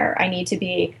self-care. I need to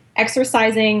be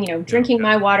exercising, drinking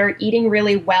my water, eating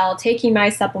really well, taking my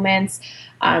supplements,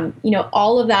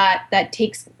 all of that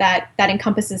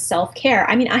encompasses self-care.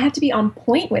 I mean, I have to be on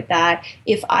point with that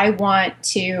if I want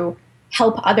to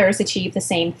help others achieve the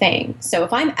same thing. So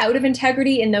if I'm out of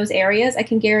integrity in those areas, I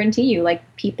can guarantee you, like,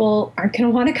 people aren't going to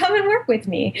want to come and work with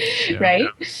me, right?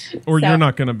 Yeah. Or you're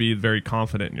not going to be very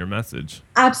confident in your message.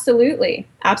 Absolutely.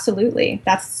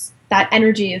 That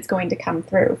energy is going to come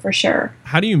through for sure.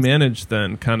 How do you manage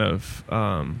then kind of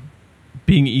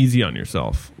being easy on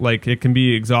yourself? Like, it can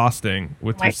be exhausting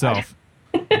with yourself.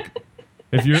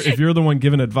 If you're the one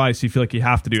giving advice, you feel like you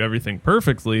have to do everything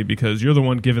perfectly because you're the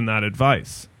one giving that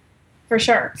advice. For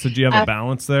sure. So do you have a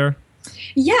balance there?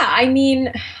 Yeah, I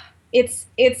mean, it's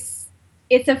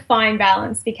a fine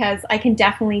balance because I can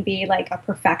definitely be like a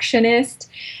perfectionist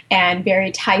and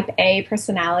very type A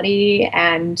personality.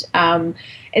 And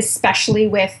especially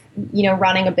with,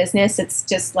 running a business, it's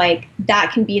just like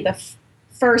that can be the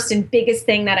first and biggest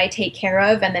thing that I take care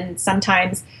of. And then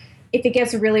sometimes if it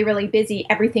gets really, really busy,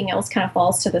 everything else kind of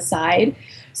falls to the side.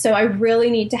 So I really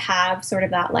need to have sort of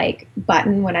that like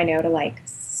button when I know to like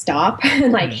stop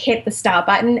and like hit the stop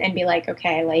button and be like,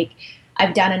 okay, like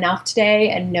I've done enough today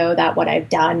and know that what I've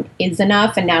done is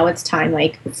enough. And now it's time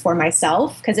like for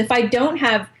myself. Because if I don't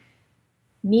have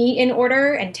me in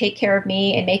order and take care of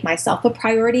me and make myself a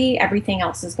priority, everything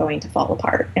else is going to fall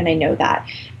apart. And I know that.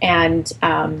 And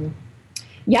I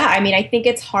mean, I think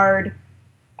it's hard.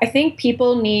 I think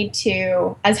people need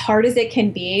to, as hard as it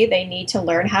can be, they need to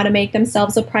learn how to make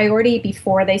themselves a priority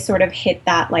before they sort of hit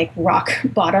that like rock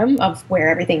bottom of where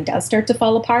everything does start to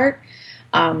fall apart.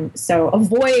 So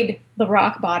avoid the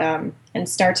rock bottom and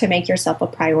start to make yourself a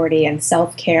priority, and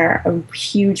self-care a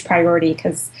huge priority,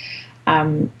 because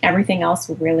everything else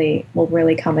will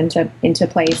really come into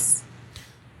place.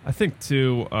 I think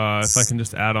too, if I can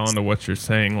just add on to what you're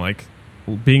saying, like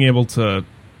being able to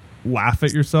laugh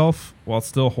at yourself while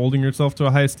still holding yourself to a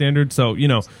high standard. So,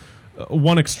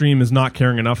 one extreme is not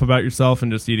caring enough about yourself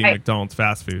and just eating McDonald's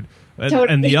fast food.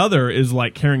 And the other is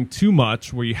like caring too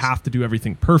much where you have to do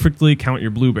everything perfectly, count your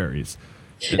blueberries.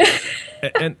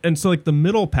 and so like the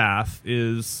middle path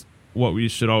is what we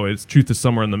should always, truth is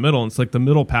somewhere in the middle. And it's like the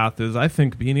middle path is, I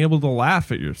think, being able to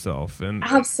laugh at yourself. And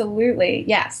absolutely.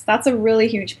 Yes. That's a really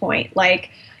huge point.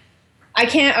 Like, I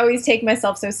can't always take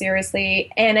myself so seriously,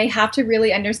 and I have to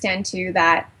really understand too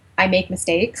that I make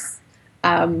mistakes.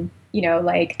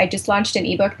 Like I just launched an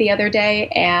ebook the other day,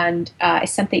 and I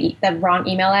sent the wrong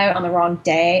email out on the wrong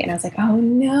day, and I was like, oh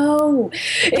no!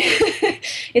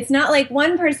 It's not like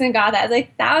one person got that; it's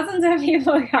like thousands of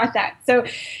people got that. So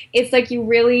it's like you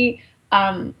really,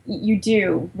 you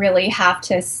do really have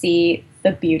to see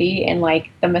the beauty in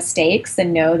like the mistakes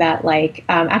and know that like,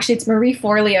 actually it's Marie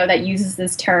Forleo that uses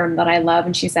this term that I love.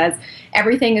 And she says,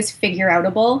 everything is figure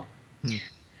outable.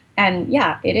 And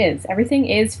yeah, it is. Everything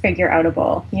is figure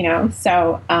outable, you know?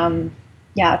 So,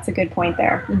 yeah, it's a good point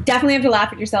there. You definitely have to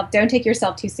laugh at yourself. Don't take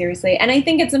yourself too seriously. And I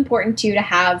think it's important too to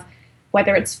have,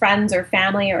 whether it's friends or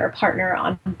family or a partner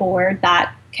on board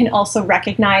that can also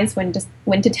recognize when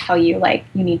to tell you like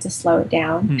you need to slow it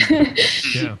down.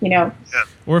 Yeah. You know. Yeah.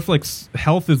 Or if like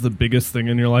health is the biggest thing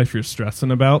in your life you're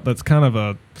stressing about, that's kind of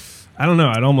I don't know,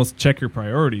 I'd almost check your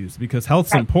priorities, because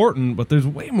health's important, but there's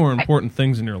way more important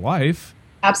things in your life.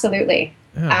 Absolutely.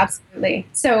 Yeah. Absolutely.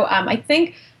 So I think,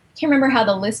 I can't remember how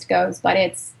the list goes, but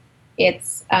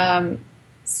it's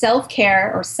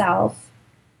self-care or self,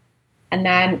 and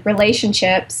then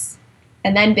relationships,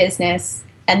 and then business,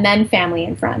 and then family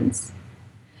and friends.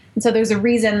 And so there's a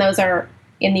reason those are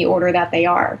in the order that they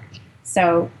are.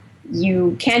 So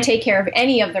you can't take care of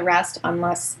any of the rest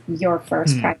unless you're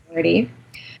first priority.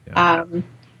 Yeah.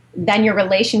 Then your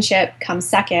relationship comes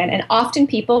second. And often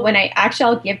people,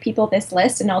 I'll give people this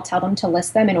list and I'll tell them to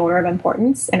list them in order of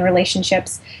importance, and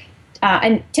relationships.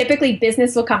 And typically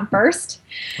business will come first.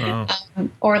 Wow.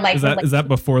 Or like, is that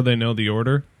before they know the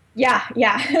order? Yeah.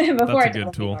 Before that's a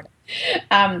good tool.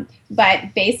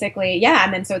 But basically, yeah.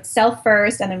 And then so it's self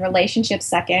first, and then relationships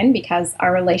second, because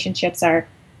our relationships are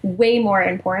way more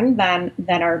important than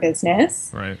our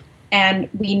business. Right. And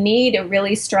we need a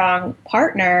really strong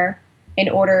partner in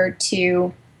order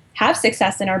to have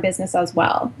success in our business as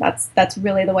well. That's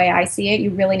really the way I see it.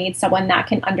 You really need someone that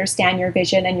can understand your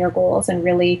vision and your goals and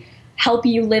really help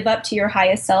you live up to your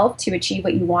highest self to achieve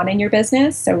what you want in your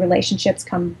business. So relationships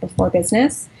come before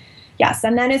business. Yes,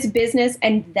 and then it's business,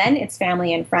 and then it's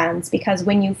family and friends, because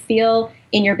when you feel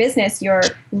in your business you're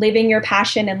living your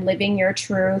passion and living your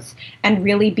truth and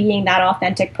really being that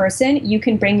authentic person, you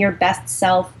can bring your best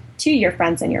self to your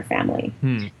friends and your family.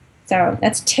 So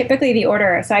that's typically the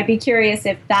order. So I'd be curious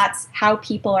if that's how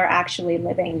people are actually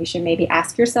living. You should maybe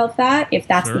ask yourself that, if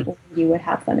that's the order you would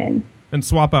have them in. And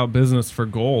swap out business for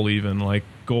goal even. Like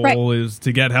goal is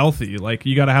to get healthy. Like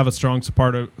you got to have a strong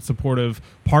supportive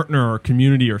partner or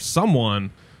community or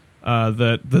someone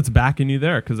that's backing you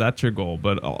there, because that's your goal.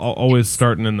 But always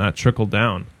starting in that trickle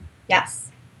down.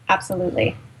 Yes,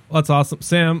 absolutely. Well, that's awesome.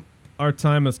 Sam, our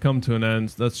time has come to an end.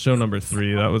 That's show number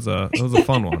 3. That was a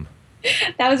fun one.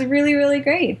 That was really, really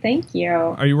great. Thank you.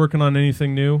 Are you working on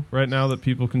anything new right now that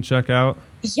people can check out?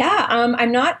 Yeah,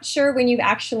 I'm not sure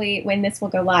when this will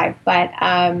go live, but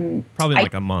probably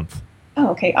like a month. Oh,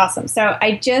 okay, awesome. So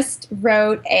I just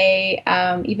wrote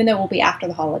even though it will be after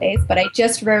the holidays, but I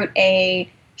just wrote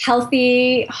a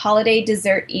healthy holiday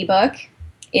dessert ebook.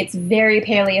 It's very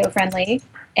paleo friendly,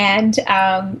 and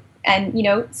you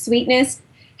know, sweetness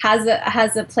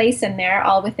has a place in there,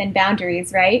 all within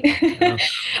boundaries, right? Yeah.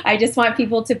 I just want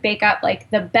people to bake up like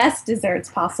the best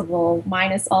desserts possible,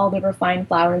 minus all the refined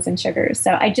flours and sugars.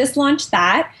 So I just launched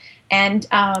that. And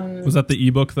was that the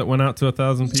ebook that went out to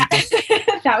 1,000 people?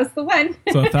 That was the one.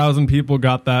 So 1,000 people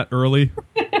got that early?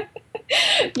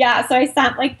 Yeah. So I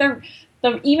sent like the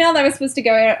email that was supposed to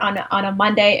go out on a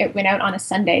Monday, it went out on a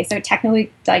Sunday. So it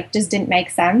technically like just didn't make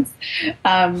sense.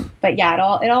 But yeah,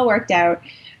 it all worked out.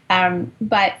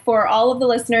 But for all of the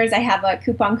listeners, I have a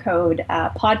coupon code,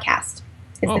 podcast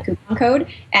is the coupon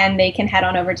code, and they can head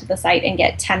on over to the site and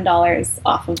get $10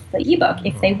 off of the ebook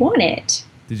if they want it.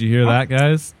 Did you hear that,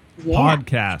 guys? Yeah.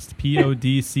 Podcast,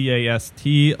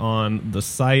 PODCAST, on the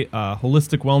site,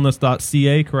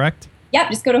 holisticwellness.ca, correct? Yep,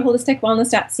 just go to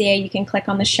holisticwellness.ca. You can click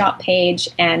on the shop page,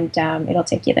 and it'll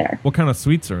take you there. What kind of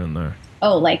sweets are in there?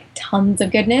 Oh, like tons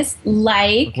of goodness.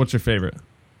 Like, what's your favorite?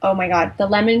 Oh my God, the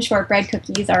lemon shortbread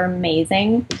cookies are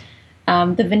amazing.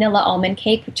 The vanilla almond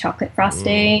cake with chocolate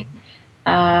frosting.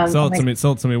 Sell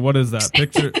it to me. What is that?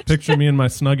 Picture me in my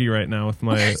Snuggie right now with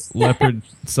my leopard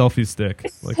selfie stick.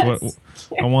 Like what?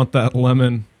 I want that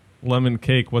lemon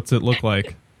cake. What's it look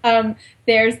like?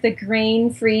 There's the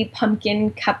grain-free pumpkin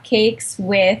cupcakes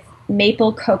with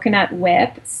maple coconut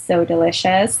whip. So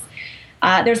delicious.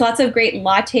 There's lots of great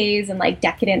lattes and like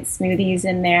decadent smoothies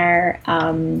in there.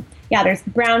 Yeah, there's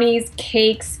brownies,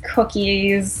 cakes,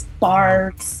 cookies,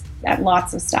 bars,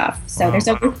 lots of stuff. So there's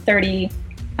over 30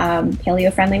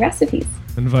 paleo-friendly recipes.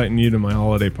 Inviting you to my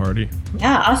holiday party.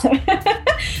 Yeah, awesome.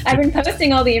 I've been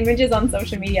posting all the images on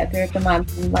social media throughout the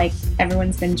month, and like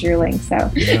everyone's been drooling.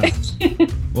 So yeah.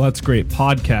 Well, that's great.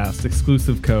 Podcast,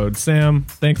 exclusive code. Sam,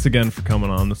 thanks again for coming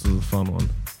on. This was a fun one.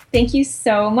 Thank you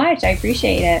so much. I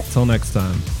appreciate it. Till next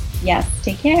time. Yes,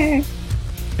 take care.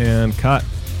 And cut.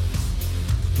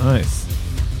 Nice.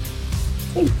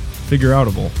 Figure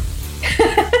outable.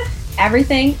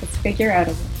 Everything is figure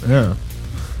outable. Yeah.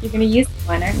 You're going to use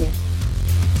one, aren't you?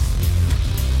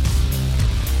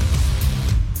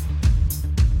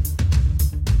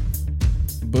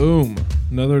 Boom.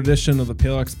 Another edition of the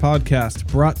PaleHacks podcast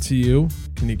brought to you,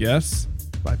 can you guess,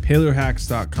 by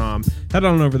PaleoHacks.com. Head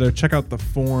on over there, check out the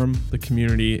forum, the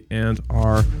community, and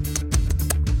our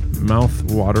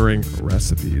mouth-watering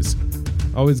recipes.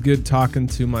 Always good talking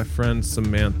to my friend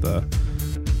Samantha.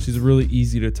 She's really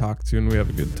easy to talk to, and we have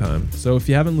a good time. So if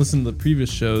you haven't listened to the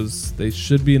previous shows, they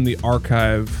should be in the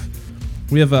archive.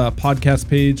 We have a podcast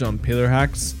page on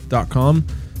PaleoHacks.com.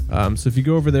 So if you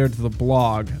go over there to the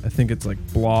blog, I think it's like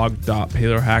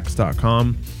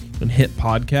blog.paleohacks.com, and hit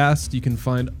podcast, you can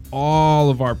find all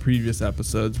of our previous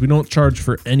episodes. We don't charge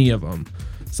for any of them.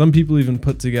 Some people even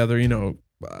put together,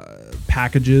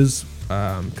 packages,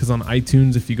 because on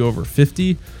iTunes, if you go over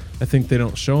 50, I think they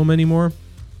don't show them anymore.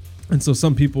 And so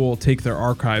some people will take their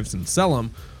archives and sell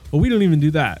them. Well, we don't even do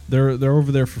that. They're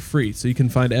over there for free. So you can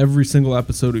find every single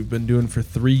episode we've been doing for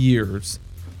 3 years.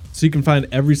 So you can find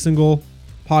every single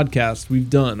podcast we've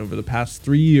done over the past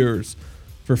 3 years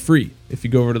for free if you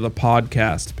go over to the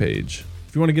podcast page.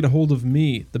 If you want to get a hold of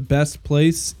me, the best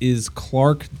place is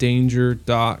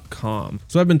clarkdanger.com.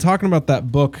 So I've been talking about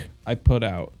that book I put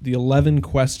out, the 11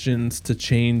 Questions to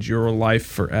Change Your Life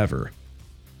Forever.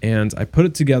 And I put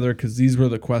it together because these were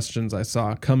the questions I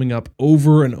saw coming up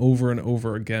over and over and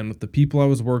over again with the people I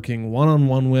was working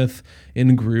one-on-one with,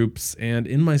 in groups, and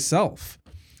in myself.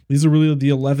 These are really the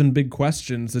 11 big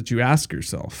questions that you ask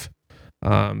yourself.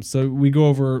 So we go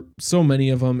over so many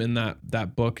of them in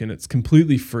that book, and it's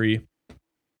completely free.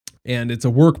 And it's a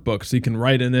workbook, so you can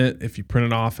write in it if you print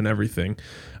it off and everything.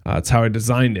 It's how I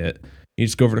designed it. You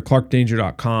just go over to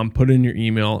clarkdanger.com, put in your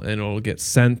email, and it'll get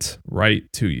sent right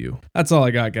to you. That's all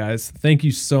I got, guys. Thank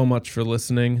you so much for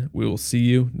listening. We will see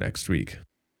you next week.